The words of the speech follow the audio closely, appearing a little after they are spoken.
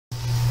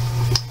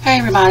Hey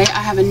everybody,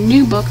 I have a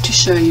new book to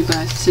show you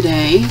guys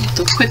today.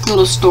 The quick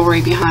little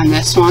story behind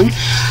this one.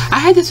 I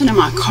had this one in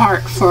my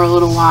cart for a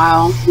little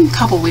while, a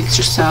couple weeks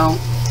or so,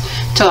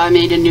 till I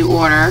made a new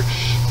order.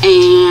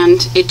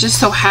 And it just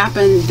so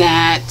happened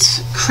that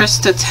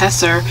Krista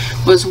Tessier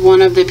was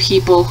one of the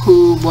people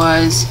who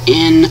was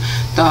in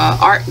the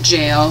art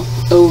jail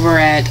over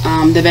at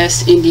the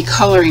Best Indie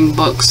Coloring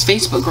Books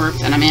Facebook group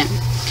that I'm in.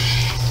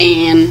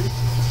 And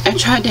I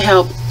tried to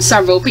help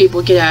several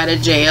people get out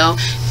of jail,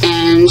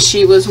 and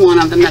she was one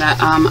of them that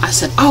I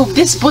said, oh,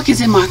 this book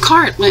is in my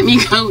cart, let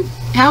me go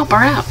help her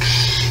out.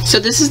 So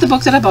this is the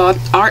book that I bought,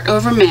 Art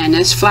Over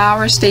Madness,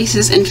 Flowers,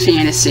 Faces, and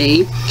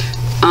Fantasy.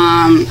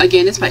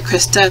 Again, it's by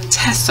Krista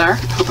Tessier. I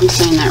hope I'm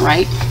saying that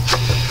right.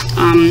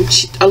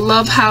 I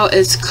love how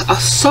it's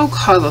so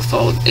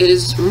colorful. It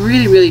is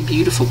really, really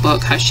beautiful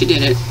book, how she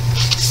did it,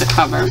 the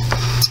cover.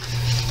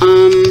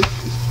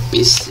 Let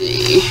me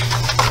see.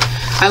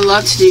 I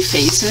love to do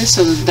faces,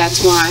 so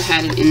that's why I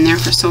had it in there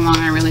for so long.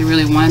 I really,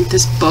 really wanted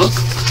this book.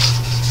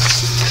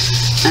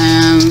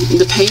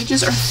 The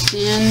pages are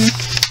thin.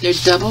 They're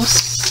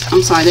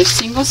they're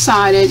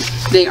single-sided.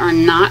 They are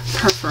not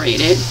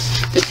perforated.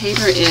 The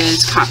paper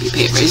is copy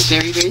paper. It's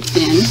very, very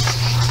thin.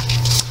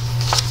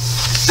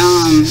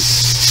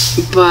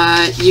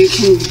 But you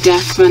can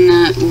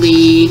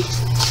definitely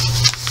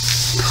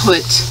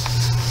put,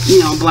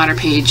 a bladder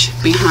page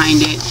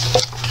behind it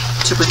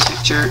to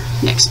protect your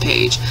next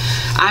page.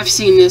 I've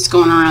seen this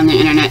going around the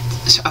internet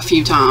a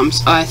few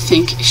times. I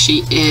think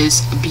she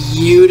is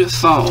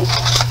beautiful.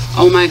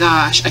 Oh my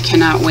gosh, I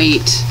cannot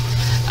wait.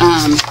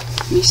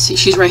 Let me see,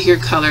 she's right here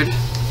colored.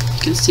 You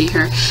can see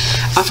her.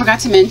 I forgot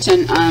to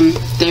mention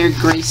their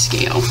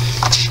grayscale.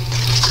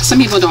 Some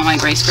people don't like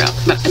grayscale,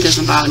 but it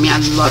doesn't bother me. I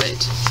love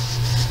it.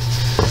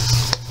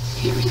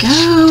 Here we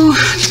go.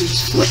 Let me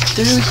just flip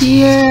through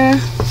here.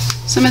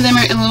 Some of them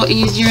are a little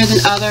easier than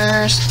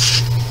others.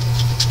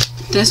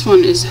 This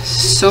one is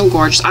so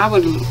gorgeous. I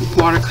would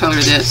watercolor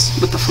this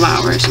with the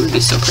flowers. It would be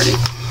so pretty.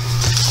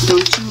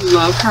 Don't you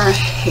love her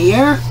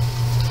hair?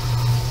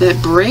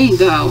 That braid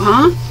though,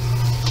 huh?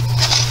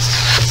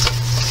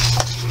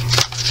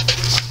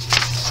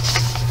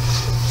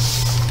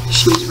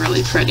 She's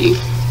really pretty.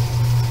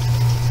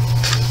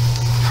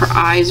 Her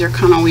eyes are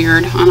kind of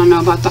weird. I don't know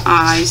about the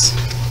eyes.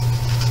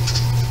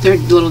 They're a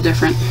little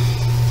different.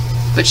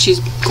 But she's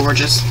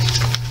gorgeous.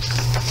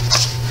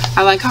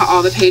 I like how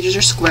all the pages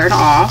are squared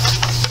off.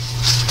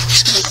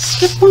 Did I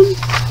skip one?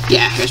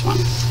 Yeah, here's one.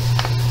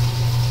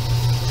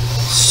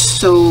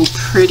 So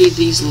pretty.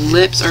 These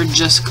lips are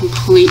just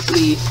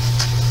completely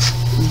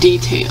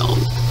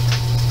detailed.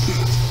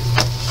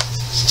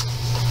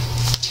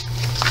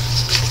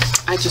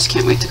 I just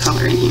can't wait to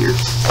color in here.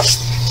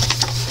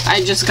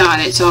 I just got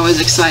it, so I was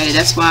excited.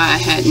 That's why I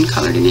hadn't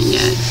colored in it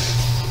yet.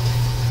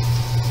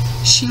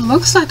 She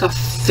looks like a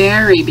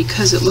fairy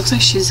because it looks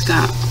like she's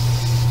got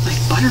like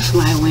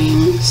butterfly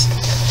wings.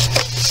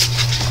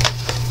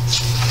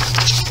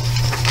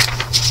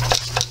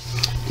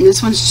 And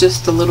this one's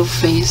just the little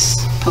face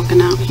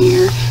poking out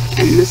here.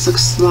 And this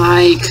looks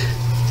like,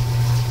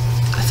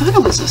 I thought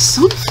it was a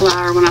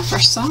sunflower when I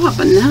first saw it,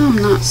 but now I'm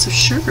not so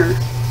sure.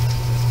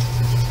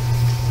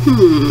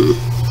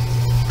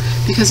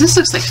 Because this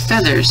looks like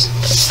feathers.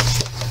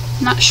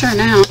 I'm not sure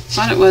now.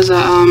 Thought it was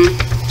a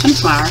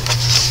sunflower.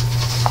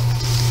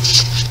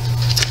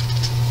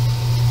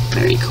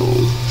 Very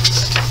cool.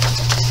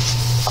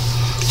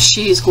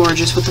 She's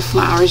gorgeous with the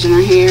flowers in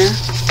her hair.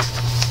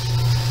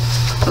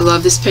 I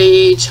love this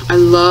page. I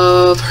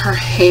love her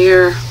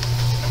hair.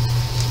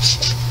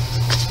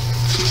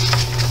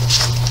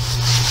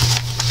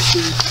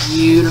 She's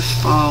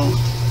beautiful.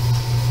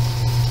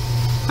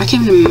 I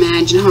can't even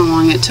imagine how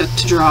long it took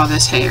to draw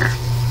this hair.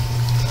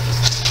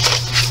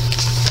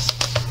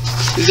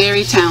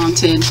 Very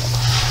talented.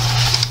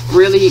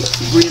 Really,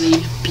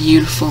 really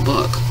beautiful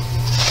book.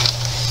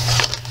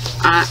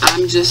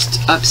 I'm just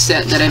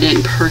upset that I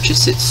didn't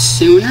purchase it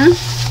sooner,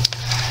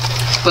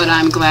 but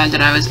I'm glad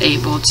that I was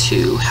able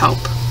to help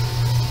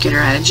get her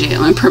out of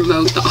jail and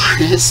promote the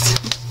artist.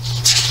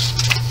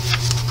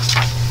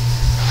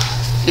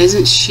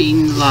 Isn't she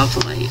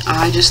lovely?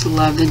 I just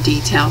love the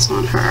details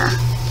on her.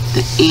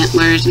 The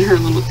antlers and her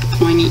little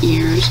pointy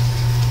ears.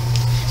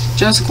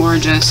 Just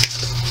gorgeous.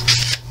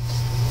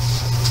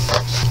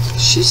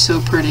 She's so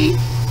pretty.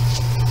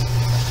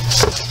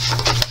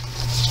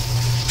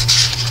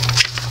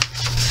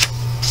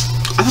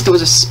 I thought there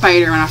was a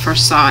spider when I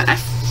first saw it. I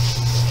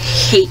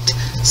hate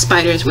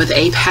spiders with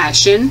a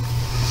passion.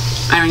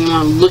 I don't even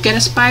want to look at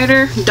a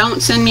spider.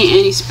 Don't send me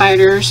any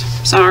spiders.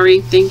 Sorry,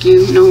 thank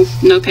you.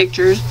 No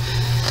pictures.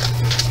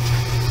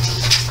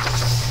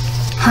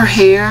 Her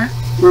hair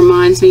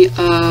reminds me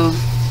of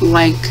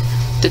like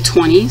the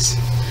 20s.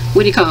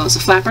 What do you call those?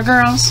 The flapper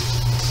girls?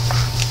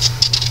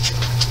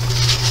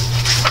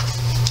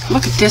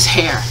 Look at this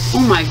hair. Oh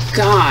my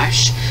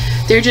gosh.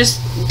 They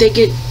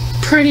get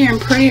prettier and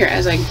prettier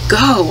as I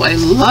go. I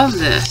love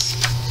this.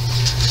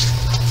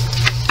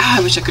 I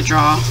wish I could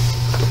draw.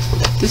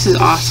 This is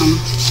awesome.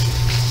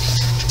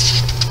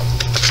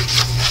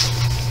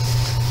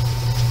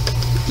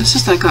 This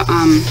is like a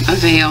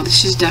veil.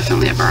 She's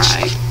definitely a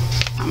bride.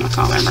 I'm gonna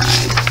call her a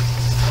bride.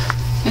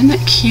 Isn't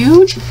that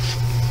cute?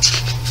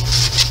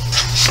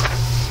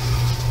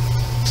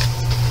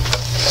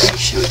 Let me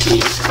show it to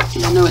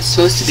you. I know it's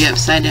supposed to be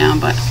upside down,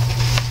 but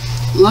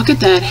look at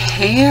that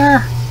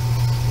hair.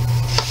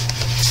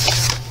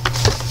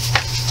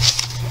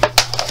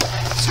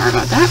 Sorry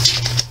about that.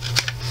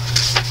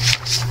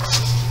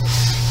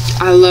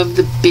 I love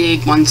the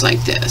big ones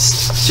like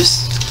this.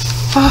 Just,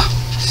 oh,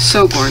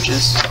 so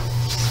gorgeous.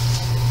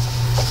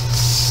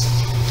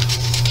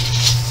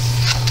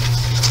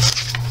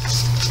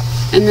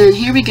 And then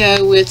here we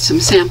go with some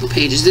sample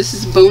pages. This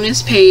is a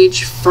bonus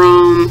page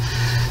from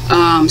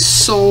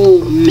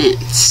Soul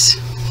Mints,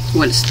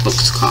 what this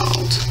book's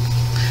called.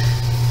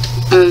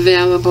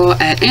 Available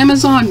at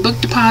Amazon,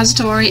 Book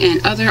Depository, and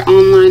other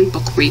online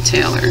book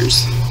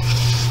retailers.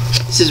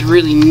 This is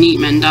really neat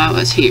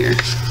mandalas here.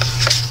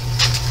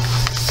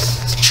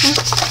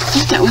 I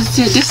think that was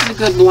it. This is a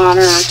good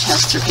blotter or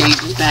tester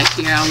pages back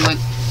here. I'll look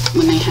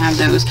when they have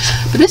those.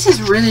 But this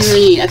is really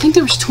neat. I think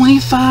there was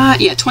 25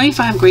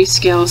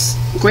 grayscale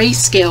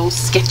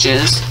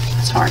sketches.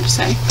 That's hard to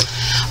say.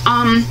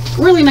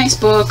 Really nice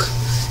book.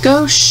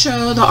 Go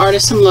show the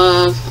artist some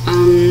love.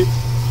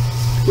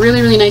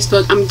 Really, really nice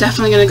book. I'm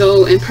definitely going to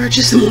go and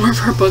purchase more of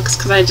her books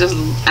because I just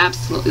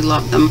absolutely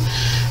love them.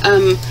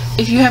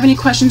 If you have any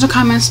questions or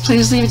comments,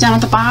 please leave it down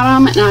at the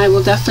bottom, and I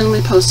will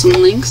definitely post some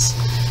links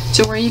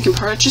to where you can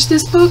purchase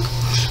this book.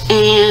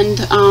 And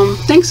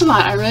thanks a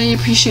lot. I really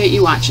appreciate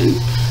you watching.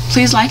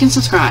 Please like and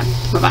subscribe.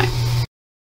 Bye-bye.